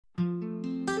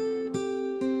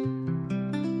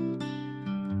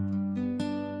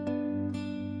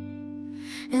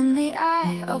In the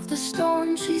eye of the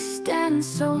storm, she stands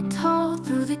so tall.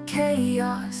 Through the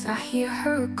chaos, I hear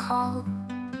her call.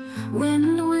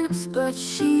 Wind whips, but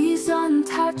she's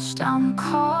untouched. I'm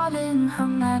caught in her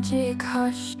magic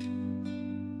hush.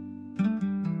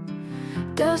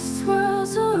 Dust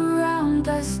swirls around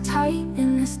us tight.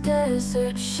 In this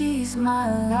desert, she's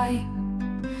my light.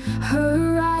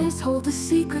 Her eyes hold the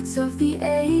secrets of the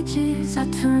ages. I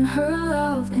turn her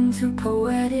love into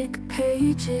poetic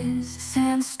pages.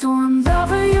 Sandstorm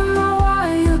lover, you're my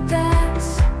wild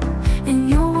dance. In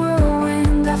your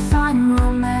whirlwind I find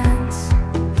romance.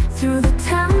 Through the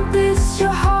tempest, your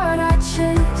heart I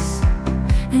chase.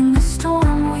 In the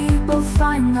storm we both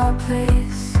find our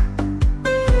place.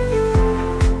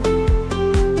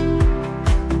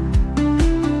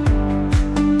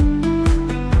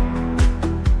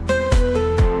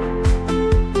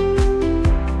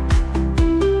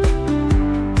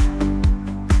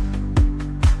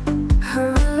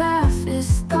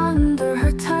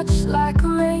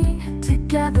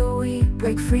 Together we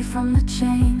break free from the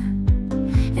chain.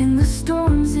 In the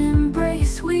storm's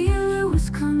embrace we lose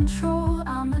control.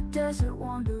 I'm a desert